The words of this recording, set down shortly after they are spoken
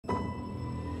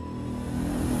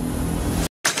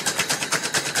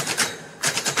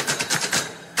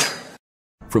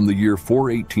From the year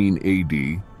 418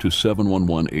 AD to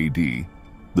 711 AD,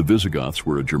 the Visigoths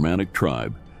were a Germanic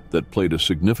tribe that played a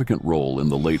significant role in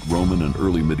the late Roman and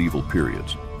early medieval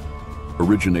periods.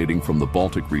 Originating from the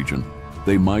Baltic region,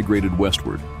 they migrated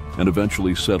westward and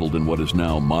eventually settled in what is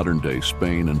now modern-day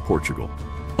Spain and Portugal.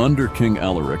 Under King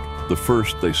Alaric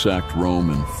I, they sacked Rome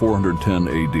in 410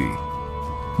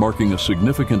 AD, marking a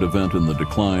significant event in the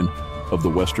decline of the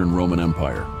Western Roman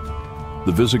Empire.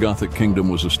 The Visigothic kingdom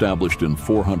was established in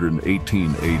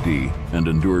 418 AD and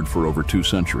endured for over 2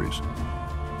 centuries.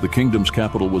 The kingdom's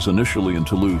capital was initially in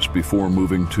Toulouse before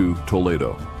moving to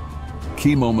Toledo.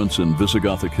 Key moments in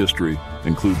Visigothic history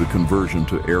include the conversion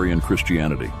to Arian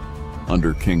Christianity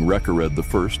under King Recared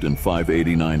I in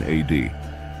 589 AD,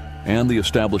 and the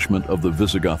establishment of the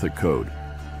Visigothic Code,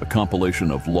 a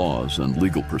compilation of laws and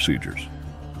legal procedures.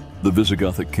 The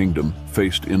Visigothic kingdom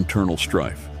faced internal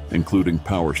strife, including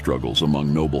power struggles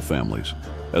among noble families,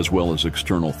 as well as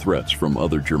external threats from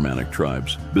other Germanic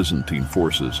tribes, Byzantine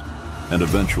forces, and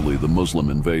eventually the Muslim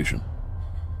invasion.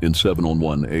 In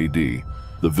 701 AD,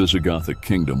 the Visigothic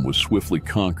kingdom was swiftly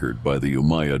conquered by the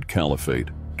Umayyad Caliphate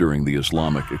during the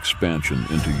Islamic expansion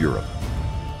into Europe.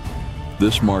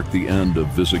 This marked the end of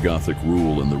Visigothic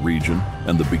rule in the region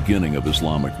and the beginning of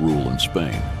Islamic rule in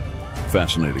Spain.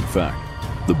 Fascinating fact,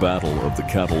 the Battle of the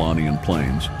Catalonian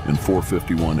Plains in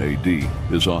 451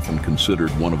 AD is often considered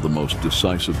one of the most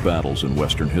decisive battles in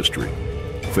Western history.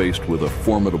 Faced with a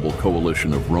formidable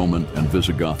coalition of Roman and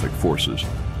Visigothic forces,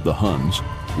 the Huns,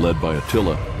 led by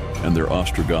Attila, and their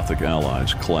Ostrogothic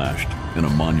allies clashed in a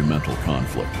monumental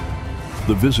conflict.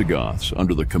 The Visigoths,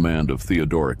 under the command of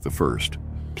Theodoric I,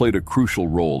 played a crucial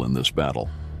role in this battle,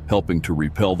 helping to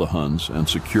repel the Huns and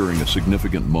securing a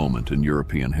significant moment in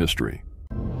European history.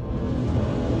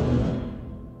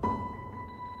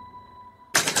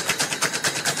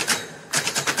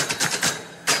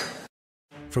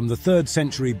 From the 3rd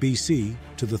century BC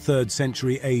to the 3rd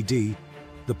century AD,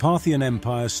 the Parthian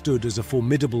Empire stood as a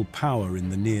formidable power in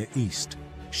the Near East,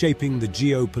 shaping the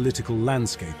geopolitical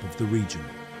landscape of the region.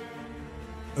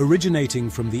 Originating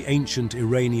from the ancient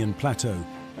Iranian plateau,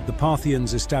 the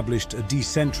Parthians established a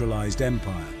decentralized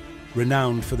empire,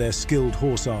 renowned for their skilled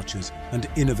horse archers and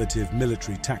innovative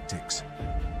military tactics.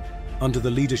 Under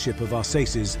the leadership of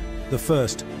Arsaces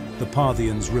I, the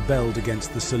Parthians rebelled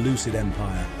against the Seleucid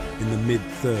Empire in the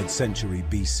mid-3rd century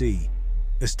BC,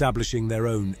 establishing their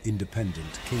own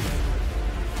independent kingdom.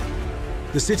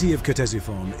 The city of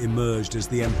Ctesiphon emerged as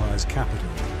the empire's capital,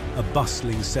 a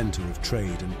bustling center of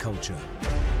trade and culture.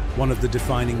 One of the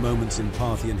defining moments in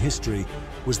Parthian history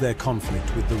was their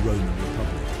conflict with the Roman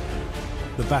Republic.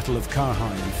 The Battle of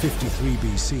Carrhae in 53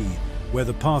 BC, where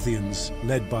the Parthians,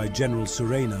 led by General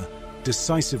Surena,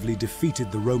 decisively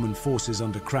defeated the Roman forces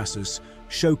under Crassus,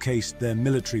 showcased their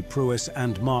military prowess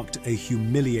and marked a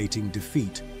humiliating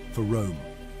defeat for Rome.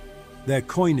 Their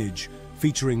coinage,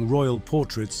 featuring royal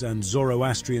portraits and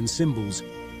Zoroastrian symbols,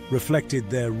 reflected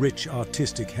their rich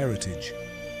artistic heritage.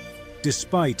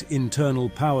 Despite internal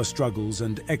power struggles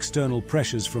and external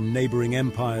pressures from neighboring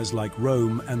empires like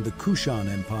Rome and the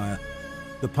Kushan Empire,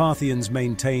 the Parthians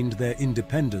maintained their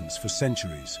independence for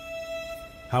centuries.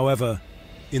 However,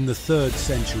 in the 3rd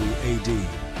century AD,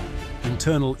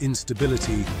 internal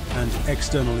instability and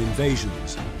external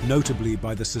invasions, notably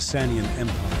by the Sasanian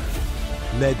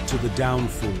Empire, led to the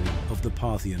downfall of the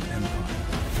Parthian Empire.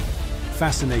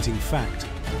 Fascinating fact,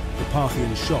 the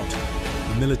Parthian shot,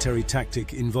 a military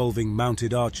tactic involving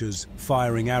mounted archers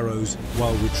firing arrows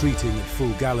while retreating at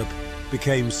full gallop,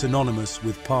 became synonymous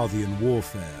with Parthian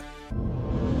warfare.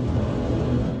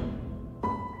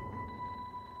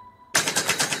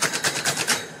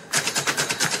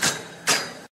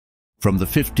 From the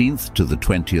 15th to the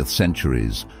 20th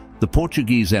centuries, the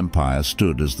Portuguese Empire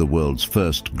stood as the world's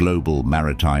first global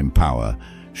maritime power,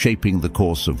 shaping the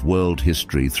course of world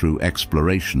history through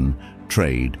exploration,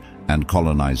 trade, and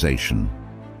colonization.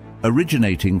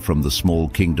 Originating from the small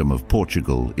kingdom of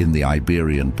Portugal in the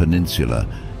Iberian Peninsula,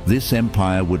 this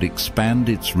empire would expand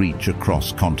its reach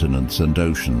across continents and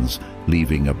oceans,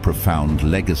 leaving a profound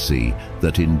legacy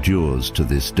that endures to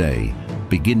this day,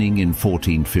 beginning in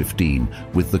 1415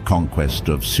 with the conquest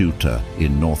of Ceuta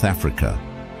in North Africa.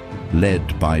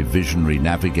 Led by visionary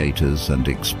navigators and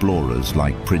explorers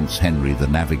like Prince Henry the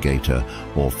Navigator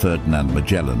or Ferdinand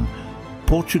Magellan,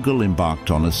 Portugal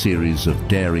embarked on a series of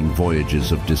daring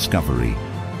voyages of discovery,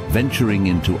 venturing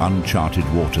into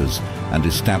uncharted waters and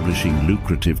establishing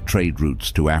lucrative trade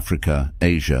routes to Africa,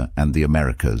 Asia, and the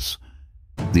Americas.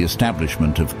 The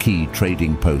establishment of key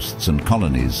trading posts and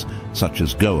colonies, such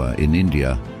as Goa in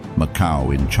India,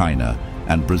 Macau in China,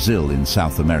 and Brazil in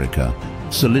South America,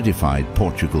 solidified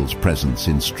Portugal's presence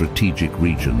in strategic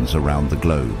regions around the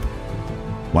globe.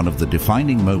 One of the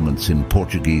defining moments in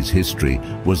Portuguese history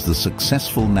was the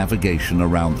successful navigation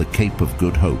around the Cape of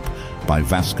Good Hope by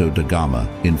Vasco da Gama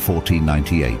in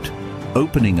 1498,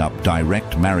 opening up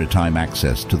direct maritime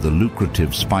access to the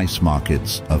lucrative spice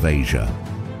markets of Asia.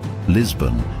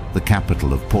 Lisbon, the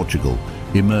capital of Portugal,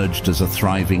 emerged as a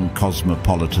thriving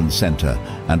cosmopolitan centre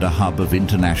and a hub of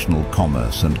international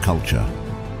commerce and culture.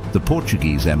 The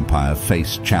Portuguese Empire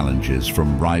faced challenges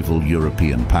from rival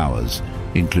European powers,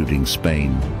 including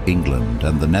Spain, England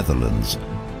and the Netherlands,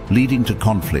 leading to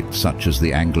conflicts such as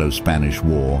the Anglo-Spanish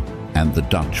War and the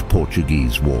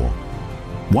Dutch-Portuguese War.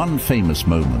 One famous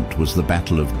moment was the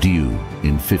Battle of Diu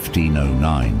in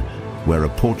 1509, where a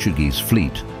Portuguese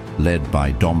fleet, led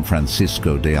by Dom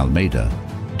Francisco de Almeida,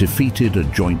 defeated a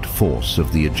joint force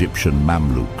of the Egyptian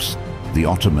Mamluks, the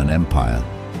Ottoman Empire,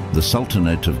 the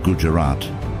Sultanate of Gujarat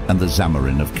and the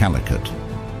Zamorin of Calicut.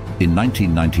 In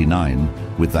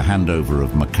 1999, with the handover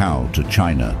of Macau to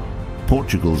China,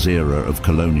 Portugal's era of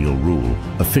colonial rule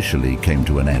officially came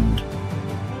to an end.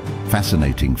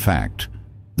 Fascinating fact,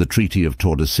 the Treaty of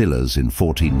Tordesillas in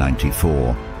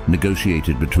 1494,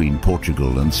 negotiated between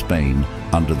Portugal and Spain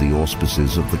under the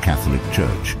auspices of the Catholic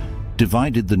Church,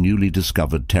 divided the newly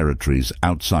discovered territories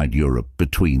outside Europe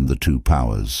between the two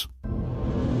powers.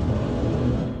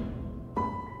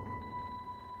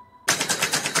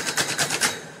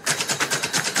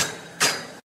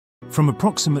 From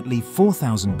approximately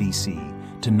 4000 BC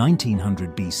to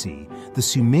 1900 BC, the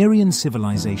Sumerian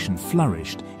civilization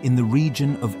flourished in the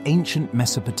region of ancient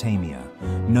Mesopotamia,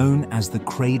 known as the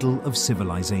Cradle of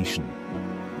Civilization.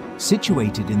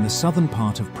 Situated in the southern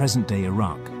part of present-day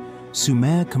Iraq,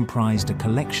 Sumer comprised a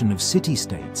collection of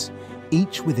city-states,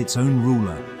 each with its own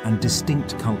ruler and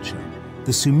distinct culture.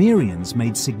 The Sumerians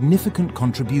made significant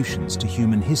contributions to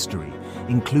human history,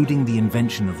 including the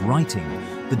invention of writing,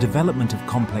 the development of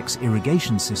complex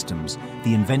irrigation systems,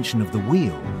 the invention of the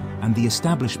wheel, and the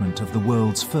establishment of the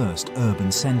world's first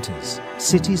urban centers.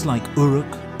 Cities like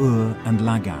Uruk, Ur, and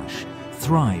Lagash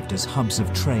thrived as hubs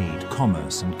of trade,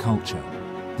 commerce, and culture.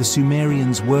 The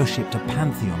Sumerians worshipped a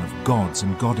pantheon of gods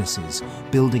and goddesses,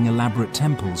 building elaborate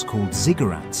temples called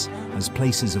ziggurats as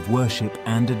places of worship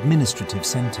and administrative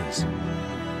centers.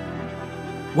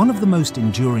 One of the most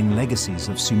enduring legacies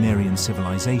of Sumerian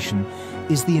civilization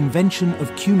is the invention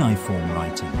of cuneiform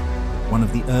writing, one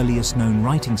of the earliest known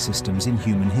writing systems in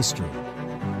human history.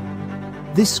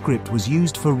 This script was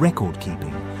used for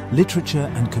record-keeping,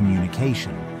 literature and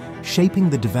communication, shaping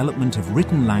the development of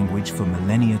written language for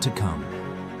millennia to come.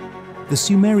 The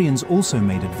Sumerians also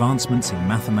made advancements in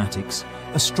mathematics,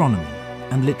 astronomy,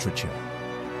 and literature.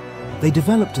 They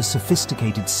developed a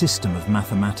sophisticated system of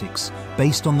mathematics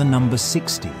based on the number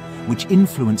 60, which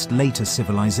influenced later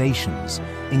civilizations,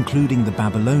 including the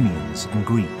Babylonians and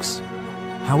Greeks.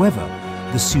 However,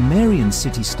 the Sumerian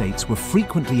city-states were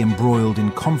frequently embroiled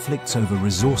in conflicts over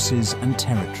resources and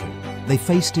territory. They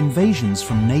faced invasions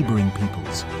from neighboring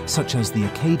peoples, such as the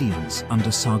Akkadians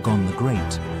under Sargon the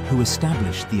Great, who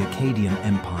established the Akkadian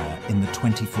Empire in the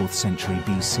 24th century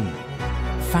BC.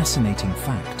 Fascinating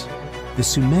fact: the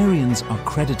Sumerians are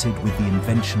credited with the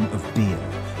invention of beer,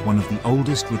 one of the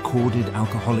oldest recorded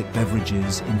alcoholic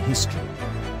beverages in history.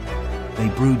 They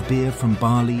brewed beer from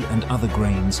barley and other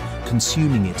grains,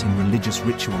 consuming it in religious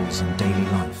rituals and daily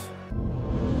life.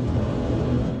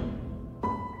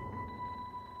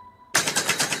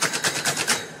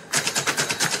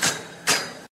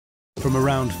 From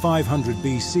around 500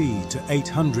 BC to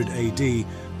 800 AD,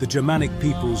 the Germanic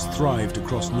peoples thrived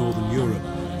across northern Europe,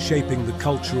 shaping the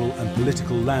cultural and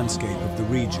political landscape of the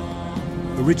region.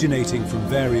 Originating from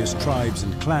various tribes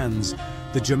and clans,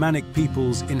 the Germanic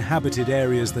peoples inhabited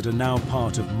areas that are now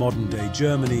part of modern-day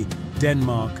Germany,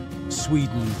 Denmark,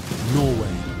 Sweden,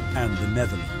 Norway, and the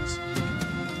Netherlands.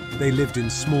 They lived in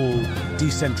small,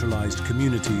 decentralized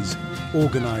communities,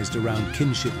 organized around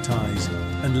kinship ties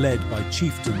and led by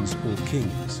chieftains or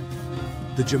kings.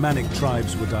 The Germanic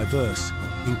tribes were diverse,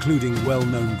 including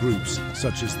well-known groups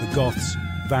such as the Goths,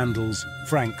 Vandals,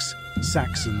 Franks,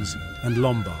 Saxons, and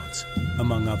Lombards,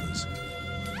 among others.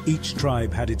 Each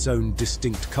tribe had its own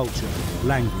distinct culture,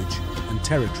 language, and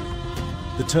territory.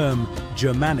 The term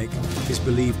Germanic is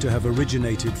believed to have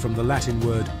originated from the Latin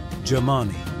word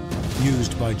Germani,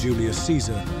 used by Julius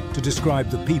Caesar to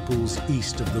describe the peoples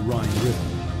east of the Rhine River.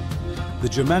 The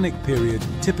Germanic period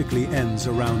typically ends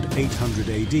around 800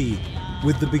 AD,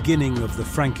 with the beginning of the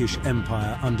Frankish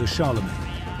Empire under Charlemagne.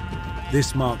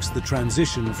 This marks the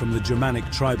transition from the Germanic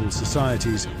tribal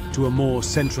societies to a more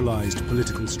centralized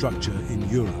political structure in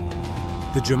Europe.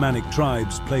 The Germanic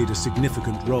tribes played a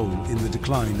significant role in the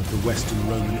decline of the Western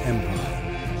Roman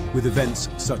Empire, with events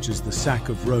such as the sack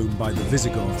of Rome by the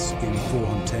Visigoths in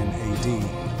 410 AD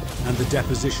and the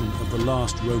deposition of the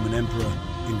last Roman emperor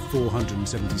in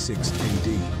 476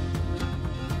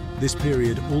 AD. This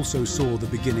period also saw the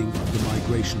beginning of the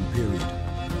migration period,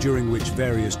 during which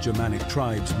various Germanic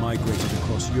tribes migrated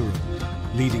across Europe,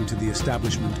 leading to the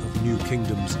establishment of new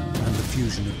kingdoms and the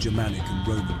fusion of Germanic and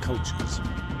Roman cultures.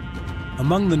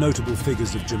 Among the notable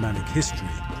figures of Germanic history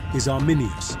is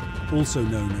Arminius, also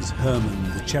known as Hermann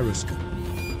the Cheruscan,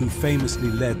 who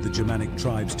famously led the Germanic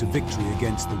tribes to victory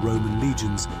against the Roman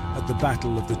legions at the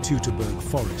Battle of the Teutoburg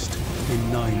Forest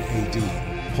in 9 AD,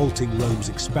 halting Rome's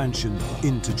expansion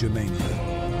into Germania.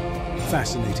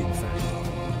 Fascinating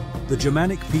fact. The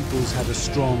Germanic peoples had a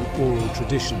strong oral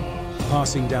tradition,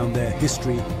 passing down their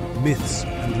history, myths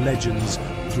and legends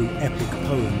through epic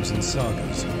poems and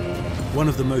sagas. One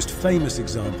of the most famous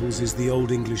examples is the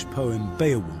Old English poem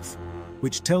Beowulf,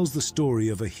 which tells the story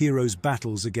of a hero's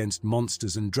battles against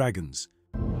monsters and dragons.